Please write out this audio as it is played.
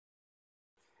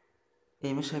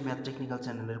MSI math technical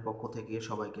চ্যানেলের পক্ষ থেকে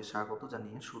সবাইকে স্বাগত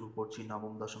জানিয়ে শুরু করছি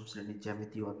নবম-দশম শ্রেণীর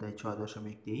জ্যামিতি অধ্যায়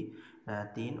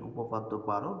 6.3 উপপাদ্য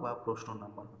 12 বা প্রশ্ন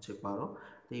নাম্বার হচ্ছে 12।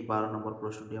 তো এই 12 নম্বর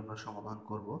প্রশ্নটি আমরা সমাধান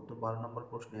করব। তো 12 নম্বর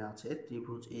প্রশ্নে আছে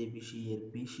ত্রিভুজ ABC এর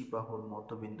বিসি বাহুর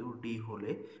মধ্যবিন্দু ডি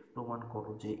হলে প্রমাণ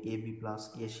করো যে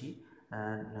AB+AC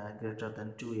গ্রেটার দ্যান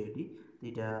 2AD।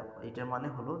 এটার মানে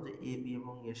হলো যে AB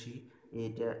এবং AC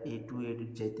এটা এই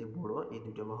 2ADর চাইতে বড়, এই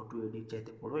দুটো বাহু 2ADর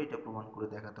চাইতে বড়, এটা প্রমাণ করে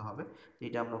দেখাতে হবে।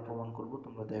 এটা আমরা প্রমাণ করব,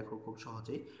 তোমরা দেখো খুব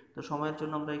সহজেই। তো সময়ের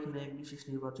জন্য আমরা এখানে বিশেষ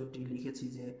নির্বাচনটি লিখেছি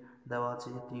যে দেওয়া আছে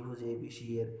যে ত্রিভুজ ABC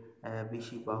এর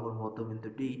বিসি বাহুর মধ্যবিন্দু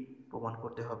ডি প্রমাণ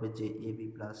করতে হবে যে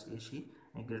AB+AC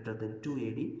গ্রেটার দেন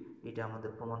 2AD। এটা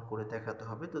আমাদের প্রমাণ করে দেখাতে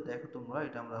হবে। তো দেখো তোমরা,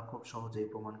 এটা আমরা খুব সহজেই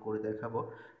প্রমাণ করে দেখাবো।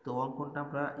 তো অঙ্কনটা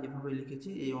আমরা এভাবে লিখেছি,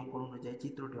 এই অঙ্কন অনুযায়ী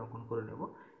চিত্রটি অঙ্কন করে নেব।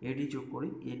 এডি যোগ করি,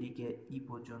 এডিকে ই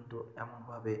পর্যন্ত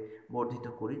এমনভাবে বর্ধিত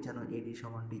করি যেন এডি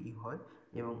সমান ডিই হয়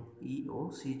এবং ই ও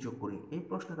সি যোগ করি। এই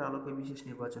প্রশ্নের আলোকে, বিশেষ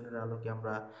নির্বাচনের আলোকে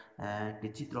আমরা একটি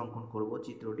চিত্র অঙ্কন করব।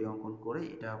 চিত্রটি অঙ্কন করে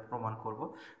এটা প্রমাণ করব।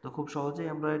 তো খুব সহজেই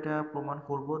আমরা এটা প্রমাণ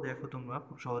করব। দেখো তোমরা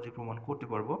খুব সহজেই প্রমাণ করতে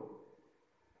পারবো।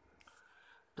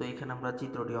 তো এখানে আমরা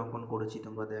চিত্রটি অঙ্কন করেছি,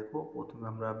 তোমরা দেখো। প্রথমে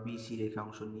আমরা বিসি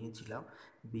রেখাংশ নিয়েছিলাম,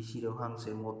 বিসি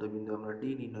রেখাংশের মধ্যবিন্দু আমরা ডি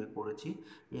নির্ণয় করেছি।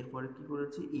 এরপরে কি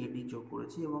করেছি, এডি যোগ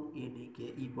করেছি এবং এডিকে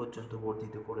ই পর্যন্ত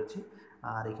বর্ধিত করেছি,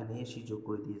 আর এখানে এসি যোগ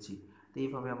করে দিয়েছি। তো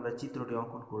এইভাবে আমরা চিত্রটি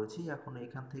অঙ্কন করেছি। এখন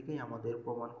এখান থেকেই আমাদের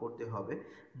প্রমাণ করতে হবে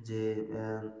যে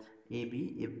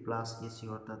AB+AC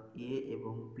অর্থাৎ এ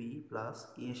এবং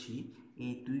B+AC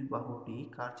এই দুই বাহুটি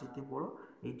কার চাইতে বড়,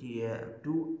 এটি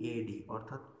 2AD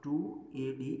অর্থাৎ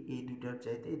 2AD এই দুইটার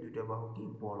চাইতে এই দুইটা বাহু কি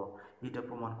বড়, এটা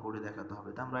প্রমাণ করে দেখাতে হবে।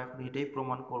 তো আমরা এখন এটাই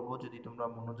প্রমাণ করব। যদি তোমরা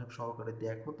মনোযোগ সহকারে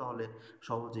দেখো তাহলে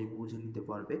সহজেই বুঝে নিতে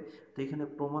পারবে। তো এখানে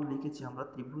প্রমাণ লিখেছি আমরা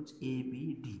ত্রিভুজ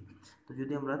ABD। তো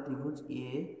যদি আমরা ত্রিভুজ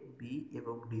AB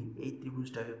এবং D এই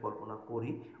ত্রিভুজটাকে কল্পনা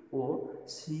করি ও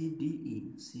CDE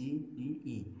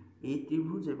এই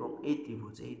ত্রিভুজ এবং এই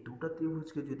ত্রিভুজ, এই দুটো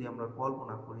ত্রিভুজকে যদি আমরা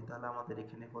কল্পনা করি তাহলে আমাদের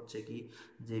এখানে হচ্ছে কি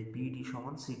যে বিডি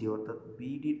সমান সিডি, অর্থাৎ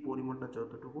বিডির পরিমাণটা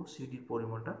যতটুকু সিডির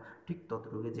পরিমাণটা ঠিক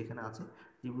ততটুকু। যেখানে আছে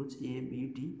ত্রিভুজ এ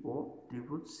বিডি ও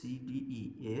ত্রিভুজ সিডিই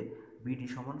এ বিডি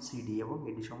সমান সিডি এবং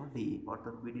এডি সমান ডিই,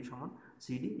 অর্থাৎ বিডি সমান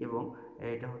সিডি এবং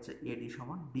এটা হচ্ছে এডি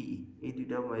সমান ডিই। এই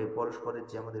দুইটা পরস্পরের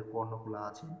যে আমাদের কর্ণগুলো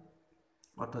আছে,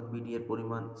 অর্থাৎ বিডি এর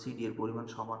পরিমাণ সিডি এর পরিমাণ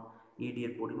সমান, এডি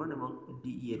এর পরিমাণ এবং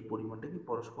ডিই এর পরিমাণটা কি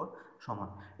পরস্পর সমান।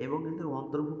 এবং এদের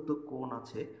অন্তর্ভুক্ত কোণ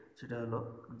আছে, সেটা হলো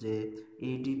যে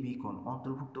এডিবি কোণ।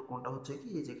 অন্তর্ভুক্ত কোণটা হচ্ছে কি,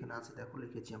 এই যেখানে আছে দেখো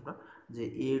লিখেছি আমরা যে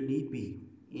এডিবি,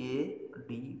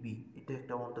 এডিবি এটা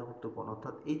একটা অন্তর্ভুক্ত কোণ,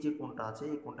 অর্থাৎ এই যে কোণটা আছে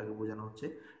এই কোণটাকে বোঝানো হচ্ছে।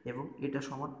 এবং এটা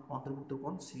সমান অন্তর্ভুক্ত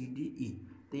কোণ সিডিই।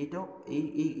 তো এটাও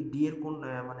এই ডি এর কোণ,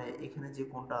 মানে এখানে যে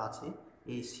কোণটা আছে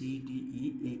এই সিডিই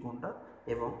এই কোণটা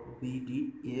এবং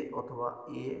বিডিএ অথবা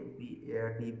এ বি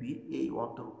ডিবি এই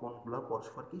অন্তর্কোণগুলো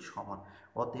পরস্পর কি সমান।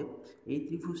 অতএব এই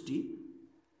ত্রিভুজটি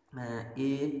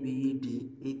এ বি ডি,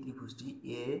 এই ত্রিভুজটি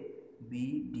এ বি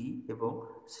ডি এবং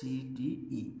সিডিই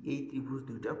এই ত্রিভুজ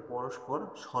দুইটা পরস্পর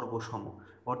সর্বসম,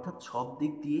 অর্থাৎ সব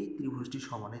দিক দিয়েই ত্রিভুজটি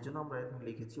সমান। এই জন্য আমরা এখানে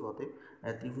লিখেছি অতএব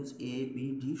ত্রিভুজ এ বি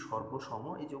ডি সর্বসম।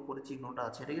 এই যে উপরে চিহ্নটা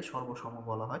আছে এটাকে সর্বসম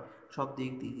বলা হয়। সব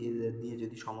দিক দিয়ে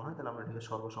যদি সমান হয় তাহলে আমরা এটাকে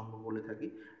সর্বসম বলে থাকি।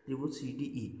 ত্রিভুজ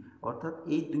সিডিই অর্থাৎ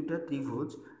এই দুইটা ত্রিভুজ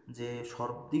যে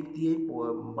সব দিক দিয়ে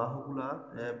বাহুগুলা,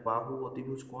 বাহু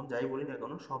অতিভুজ কোণ যাই বলি না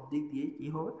কেন, সব দিক দিয়ে কি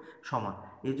হবে সমান।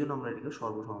 এই জন্য আমরা এটাকে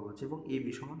সর্বসম বলছি। এবং এ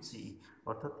বি সমান সিই,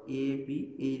 অর্থাৎ এ বি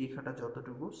এই রেখাটা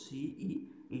যতটুকু, সিই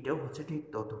এইটাও হচ্ছে ঠিক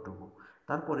ততটুকু।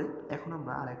 তারপরে এখন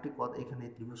আমরা আরেকটি পদ এখানে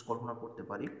ত্রিভুজ কল্পনা করতে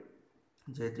পারি,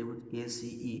 যে ত্রিভুজ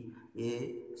এসিই।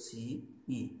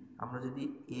 আমরা যদি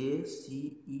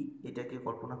এসিই এটাকে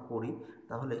কল্পনা করি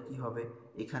তাহলে কি হবে,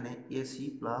 এখানে এসি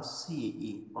প্লাস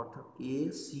সিই অর্থাৎ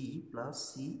এসি প্লাস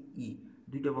সিই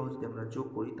দুইটা বাহু যদি আমরা যোগ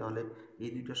করি তাহলে এই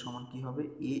দুইটার সমান কি হবে,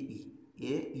 এই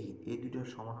এই দুইটার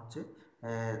সমান হচ্ছে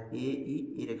এই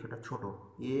এই রেখাটা ছোট,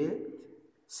 এ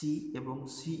সি এবং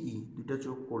সিই দুইটা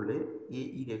যোগ করলে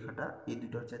এই রেখাটা এই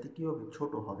দুইটার চাইতে কী হবে,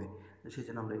 ছোট হবে। তো সেই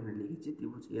জন্য আমরা এখানে লিখেছি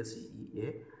ত্রিভুজ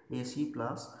এসি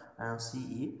প্লাস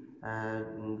সিই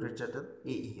গ্রেটার দ্যান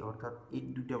এই, অর্থাৎ এই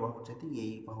দুইটা বাহুর চাইতে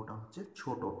এই বাহুটা হচ্ছে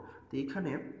ছোট। তো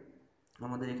এখানে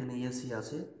আমাদের এখানে এসি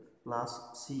আছে প্লাস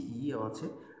সিইও আছে,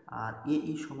 আর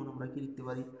এই সমান আমরা কি লিখতে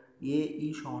পারি,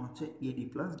 এই সমান হচ্ছে এডি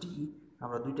প্লাস ডিই।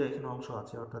 আমরা দুইটা এখানে অংশ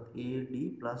আছে, অর্থাৎ এডি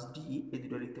প্লাস ডিই এই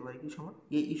দুটো লিখতে পারি কি সমান,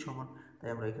 এই সমান। তাই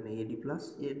আমরা এখানে এডি প্লাস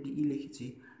ডিই লিখেছি।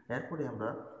 এরপরে আমরা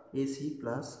এসি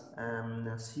প্লাস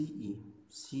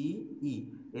সিই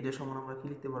এটা সমান আমরা কি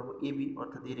লিখতে পারবো, এবি,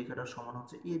 অর্থাৎ এই রেখাটার সমান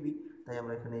হচ্ছে এবি। তাই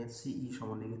আমরা এখানে সিই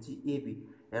সমান লিখেছি এবি।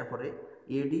 এরপরে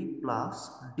এডি প্লাস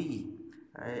ডিই,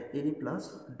 এডি প্লাস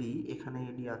ডি, এখানে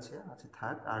এডি আছে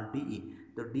থাক, আর ডিই,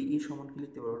 তো ডিই সমান কি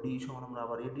লিখতে পারবো, ডিই সমান আমরা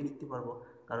আবার এডি লিখতে পারবো,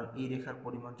 কারণ এই রেখার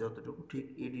পরিমাণ যতটুকু ঠিক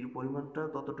এডির পরিমাণটা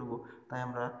ততটুকু, তাই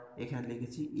আমরা এখানে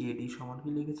লিখেছি এডি সমান কি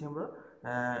লিখেছি আমরা,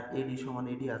 এডি সমান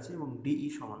এডি আছে, এবং ডিই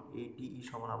সমান এই ডিই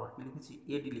সমান আবার কি লিখেছি,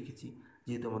 এডি লিখেছি,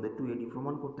 যেহেতু আমাদের টু এডি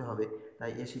প্রমাণ করতে হবে,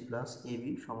 তাই এসি প্লাস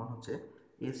এবি সমান হচ্ছে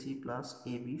এসি প্লাস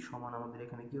এবি সমান আমাদের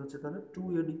এখানে কি হচ্ছে তাহলে টু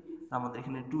এডি, আমাদের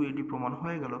এখানে টু এডি প্রমাণ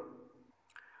হয়ে গেল।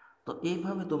 তো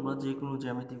এইভাবে তোমরা যে কোনো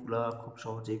জ্যামিতিগুলো খুব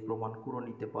সহজেই প্রমাণ করে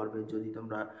নিতে পারবে যদি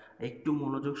তোমরা একটু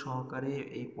মনোযোগ সহকারে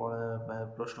এই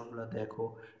প্রশ্নগুলো দেখো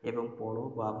এবং পড়ো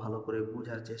বা ভালো করে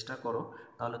বোঝার চেষ্টা করো,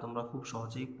 তাহলে তোমরা খুব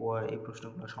সহজেই এই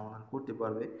প্রশ্নগুলো সমাধান করতে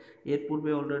পারবে। এর পূর্বে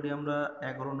অলরেডি আমরা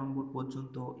 11 নম্বর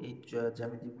পর্যন্ত এই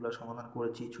জ্যামিতিগুলো সমাধান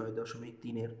করেছি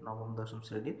 6.3-এর নবম-দশম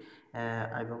শ্রেণীর,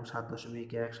 এবং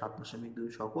 7.1, 7.2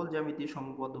 সকল জ্যামিতির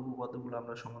সমপদ উপপাদ্যগুলো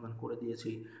আমরা সমাধান করে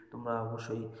দিয়েছি। তোমরা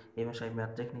অবশ্যই এমএসআই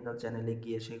ম্যাথ টেকনিক্যাল চ্যানেলে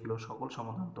গিয়ে সেগুলো সকল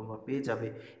সমাধান তোমরা পেয়ে যাবে,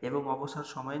 এবং অবসর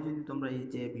সময়ে যদি তোমরা এই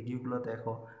যে ভিডিওগুলো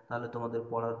দেখো তাহলে তোমাদের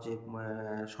পড়ার যে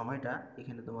সময়টা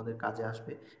এখানে তোমাদের কাজে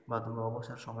আসবে, বা তোমরা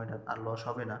অবসর সময়টা আর লস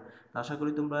হবে না। আশা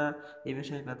করি তোমরা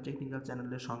এমএসআই ম্যাথ টেকনিক্যাল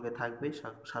চ্যানেলের সঙ্গে থাকবে,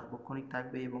 সার্বক্ষণিক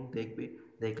থাকবে এবং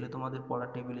দেখলে তোমাদের পড়ার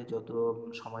টেবিলে যত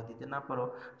সময় দিতে না পারো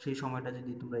সেই সময়টা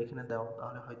যদি তোমরা এখানে দাও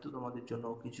তাহলে হয়তো তোমাদের জন্য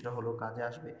কিছুটা হলেও কাজে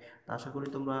আসবে। তা আশা করি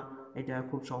তোমরা এটা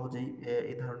খুব সহজেই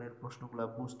এই ধরনের প্রশ্নগুলো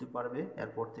বুঝতে পারবে,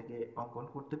 এরপর থেকে অঙ্কন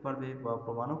করতে পারবে বা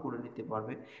প্রমাণও করে নিতে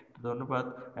পারবে। তো ধন্যবাদ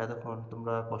এতক্ষণ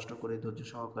তোমরা কষ্ট করে ধৈর্য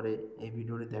সহকারে এই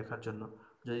ভিডিওটি দেখার জন্য।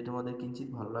 যদি তোমাদের কিঞ্চিত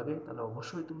ভালো লাগে তাহলে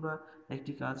অবশ্যই তোমরা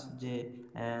একটি কাজ যে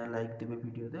লাইক দেবে,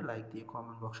 ভিডিওতে লাইক দিয়ে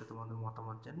কমেন্ট বক্সে তোমাদের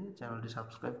মতামত জানিয়ে চ্যানেলটি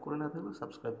সাবস্ক্রাইব করে না থাকলে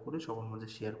সাবস্ক্রাইব করে সবার মাঝে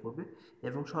শেয়ার করবে,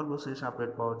 এবং সর্বশেষ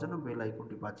আপডেট পাওয়ার জন্য বেল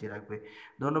আইকনটি বাজিয়ে রাখবে।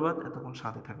 ধন্যবাদ এতক্ষণ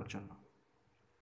সাথে থাকার জন্য।